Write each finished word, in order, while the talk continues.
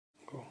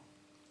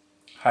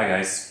Hi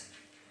guys,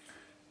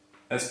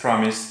 as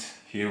promised,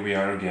 here we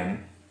are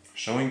again,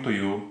 showing to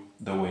you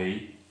the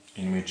way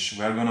in which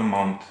we are gonna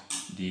mount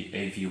the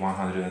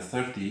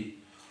AV130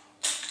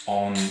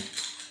 on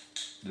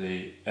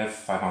the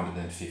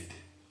F550.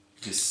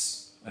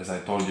 This, as I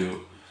told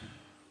you,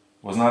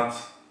 was not,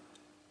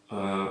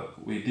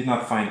 we did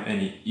not find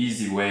any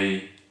easy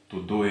way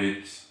to do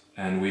it,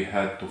 and we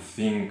had to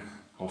think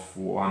of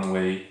one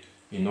way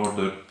in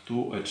order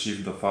to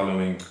achieve the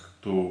following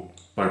two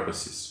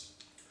purposes.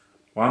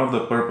 One of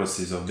the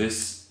purposes of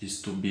this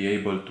is to be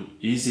able to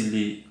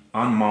easily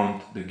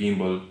unmount the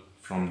gimbal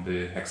from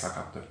the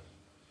Hexacopter.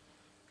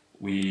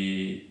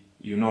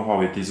 You know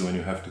how it is when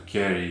you have to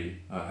carry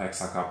a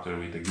Hexacopter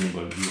with a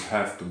gimbal. You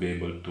have to be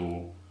able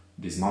to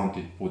dismount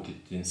it, put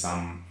it in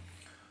some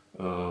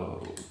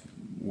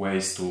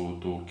ways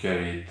to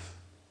carry it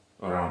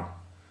around.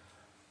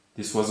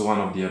 This was one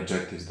of the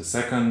objectives. The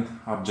second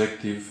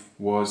objective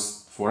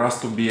was for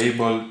us to be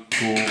able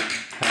to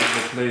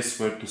have a place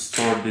where to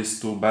store these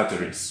two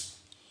batteries.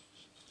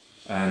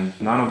 And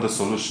none of the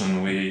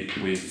solution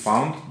we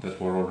found that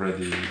were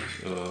already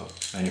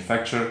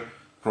manufactured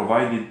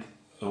provided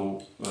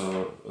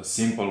a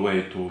simple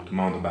way to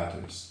mount the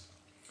batteries.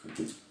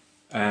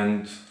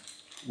 And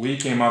we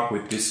came up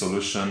with this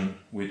solution,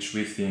 which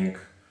we think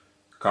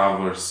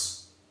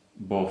covers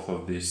both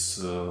of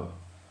these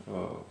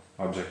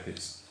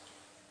objectives.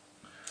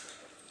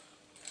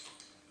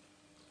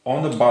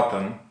 On the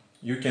bottom,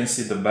 you can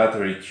see the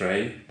battery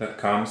tray that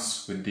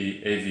comes with the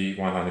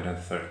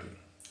AV130.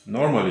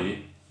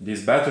 Normally,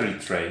 this battery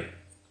tray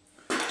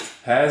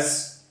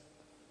has,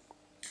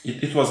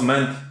 it was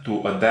meant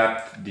to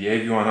adapt the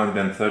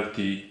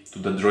AV130 to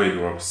the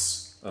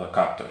DroidWorks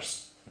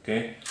copters,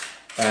 okay?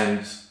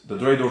 And the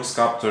DroidWorks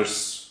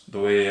copters, the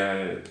way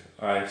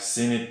I've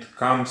seen it,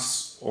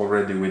 comes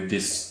already with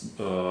these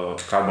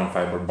carbon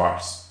fiber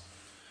bars.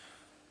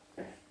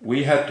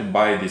 We had to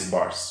buy these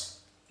bars.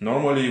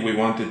 Normally we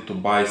wanted to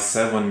buy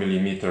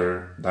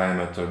 7mm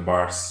diameter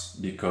bars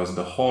because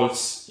the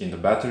holes in the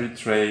battery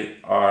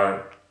tray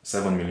are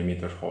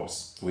 7mm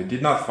holes. We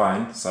did not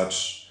find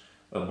such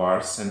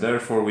bars, and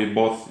therefore we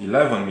bought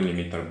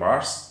 11mm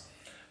bars,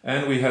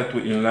 and we had to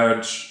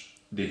enlarge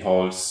the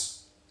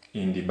holes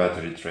in the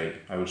battery tray.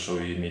 I will show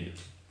you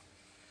immediately.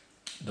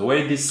 The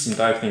way this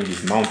entire thing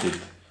is mounted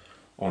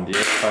on the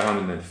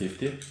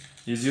F550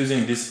 is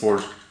using these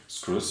 4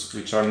 screws,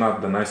 which are not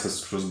the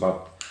nicest screws,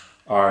 but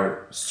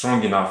are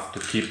strong enough to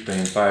keep the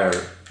entire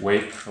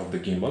weight of the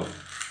gimbal.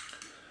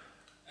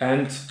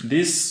 And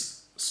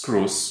these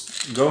screws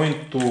go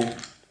into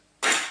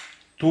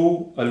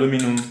 2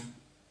 aluminum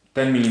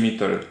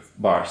 10mm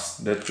bars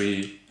that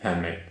we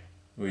handmade.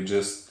 We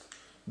just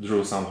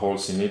drew some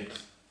holes in it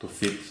to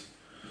fit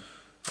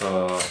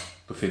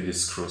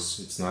these screws.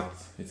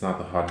 It's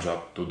not a hard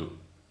job to do.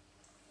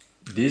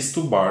 These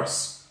 2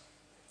 bars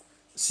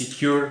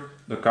secure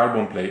the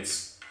carbon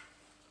plates,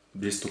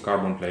 these 2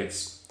 carbon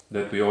plates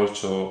that we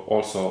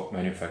also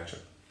manufacture.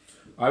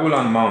 I will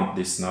unmount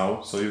this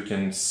now so you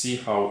can see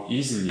how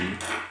easily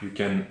you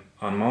can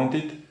unmount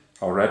it,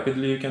 how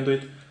rapidly you can do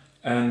it,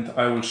 and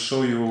I will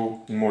show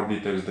you in more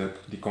details the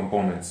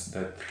components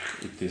that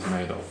it is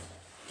made of.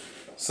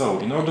 So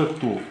in order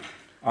to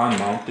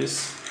unmount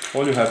this,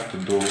 all you have to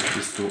do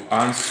is to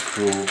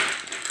unscrew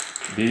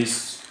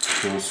these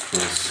 2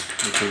 screws.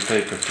 It will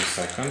take a few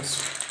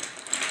seconds.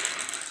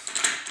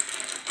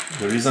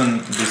 The reason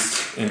this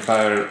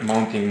entire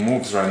mounting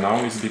moves right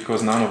now is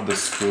because none of the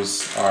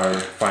screws are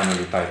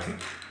finally tightened.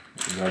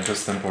 They are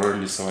just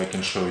temporarily, so I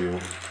can show you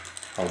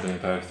how the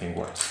entire thing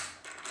works.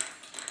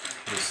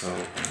 Okay, so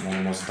I'm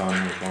almost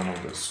done with one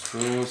of the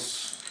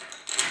screws.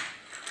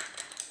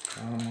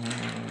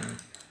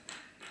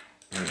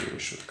 Maybe we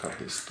should cut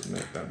this to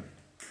make them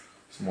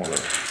smaller.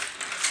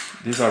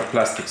 These are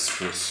plastic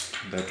screws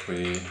that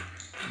we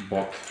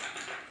bought,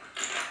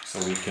 so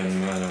we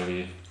can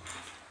manually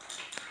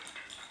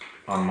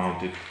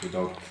unmount it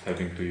without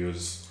having to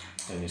use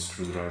any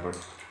screwdriver.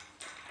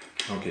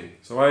 Okay,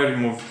 so I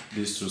removed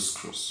these 2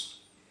 screws.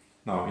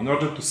 Now, in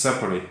order to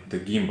separate the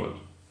gimbal,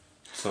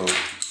 so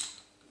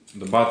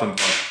the bottom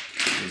part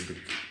is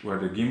where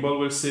the gimbal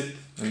will sit,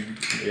 and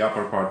the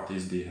upper part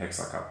is the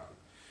Hexacopter.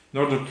 In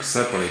order to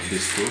separate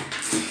these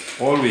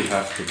 2, all we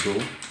have to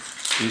do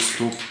is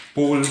to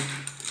pull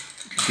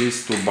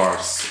these 2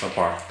 bars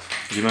apart.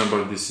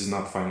 Remember, this is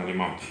not finally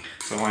mounted.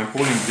 So I'm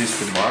pulling these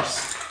 2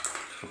 bars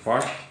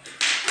apart,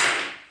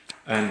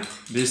 and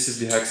this is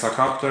the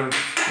Hexacopter,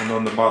 and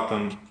on the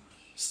bottom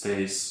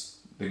stays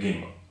the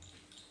gimbal.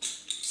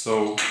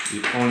 So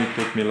it only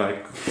took me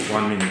like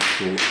 1 minute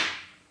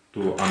to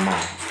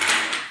unmount.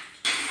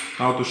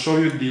 Now to show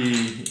you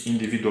the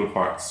individual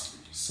parts.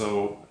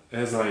 So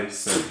as I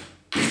said,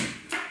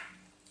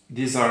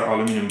 these are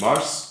aluminum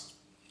bars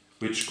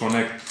which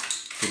connect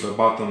to the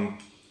bottom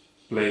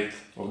plate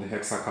of the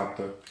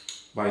Hexacopter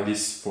by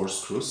these 4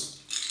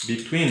 screws.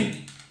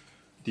 Between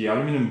the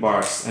aluminum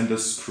bars and the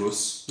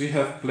screws we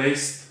have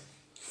placed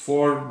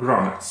 4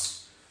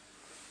 grommets.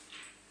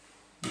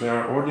 They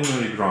are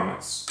ordinary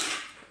grommets,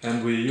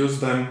 and we use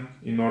them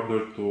in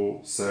order to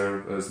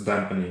serve as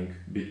dampening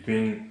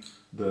between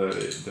the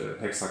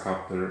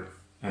Hexacopter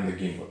and the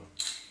gimbal.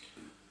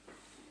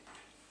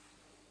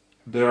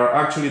 There are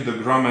actually the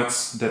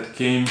grommets that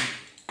came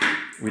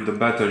with the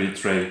battery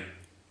tray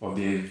of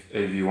the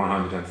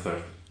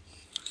AV130.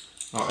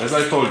 Now, as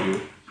I told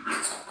you,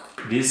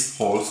 these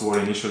holes were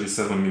initially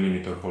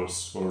 7mm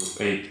holes, or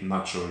 8,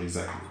 not sure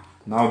exactly.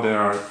 Now there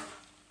are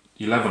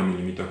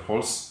 11mm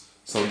holes,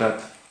 so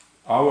that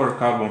our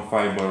carbon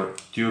fiber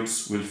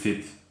tubes will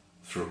fit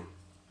through.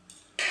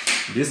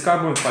 These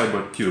carbon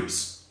fiber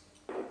tubes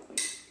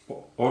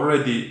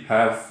already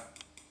have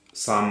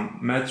some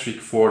metric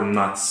 4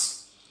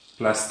 nuts,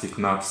 plastic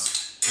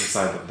nuts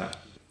inside of them.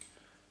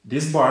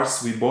 These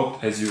bars we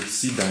bought, as you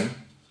see them,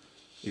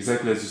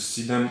 exactly as you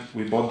see them,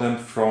 we bought them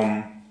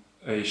from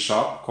a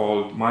shop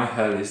called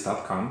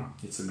myhellis.com.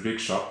 It's a Greek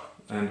shop,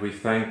 and we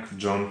thank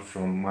John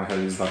from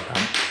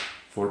myhellis.com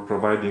for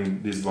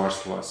providing these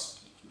bars to us.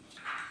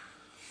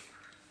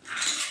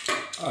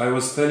 I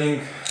was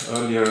telling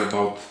earlier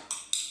about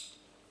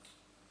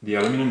the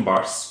aluminum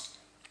bars,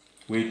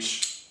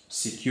 which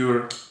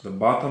secure the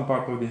bottom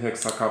part of the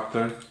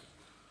Hexacopter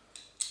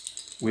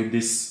with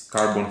these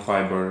carbon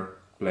fiber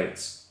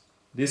plates.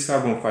 These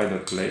carbon fiber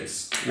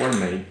plates were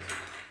made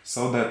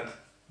so that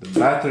the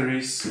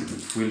batteries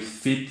will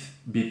fit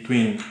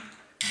between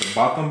the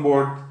bottom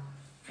board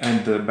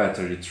and the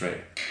battery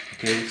tray.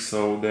 Okay,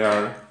 so they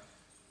are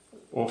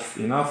of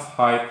enough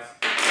height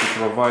to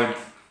provide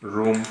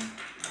room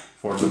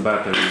for the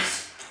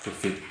batteries to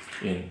fit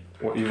in,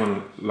 or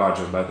even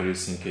larger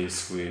batteries in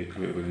case we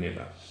will need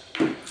that.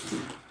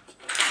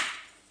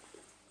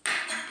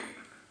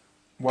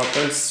 What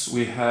else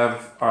we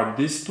have are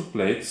these two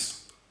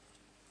plates,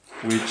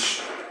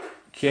 which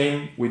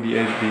came with the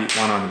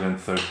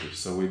AV130,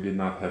 so we did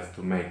not have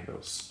to make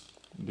those.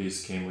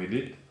 These came with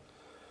it.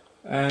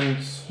 And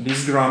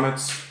these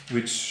grommets,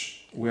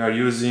 which we are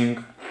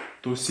using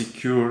to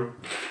secure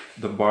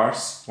the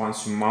bars.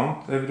 Once you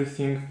mount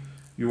everything,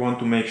 you want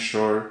to make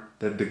sure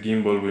that the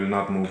gimbal will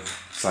not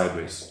move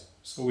sideways.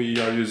 So we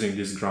are using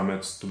these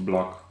grommets to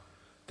block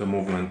the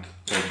movement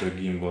of the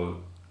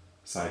gimbal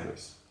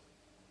sideways.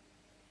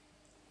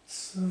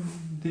 So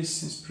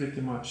this is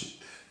pretty much it.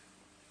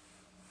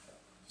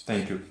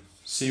 Thank you.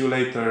 See you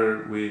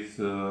later with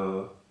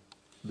the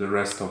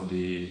rest of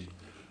the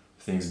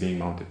things being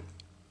mounted.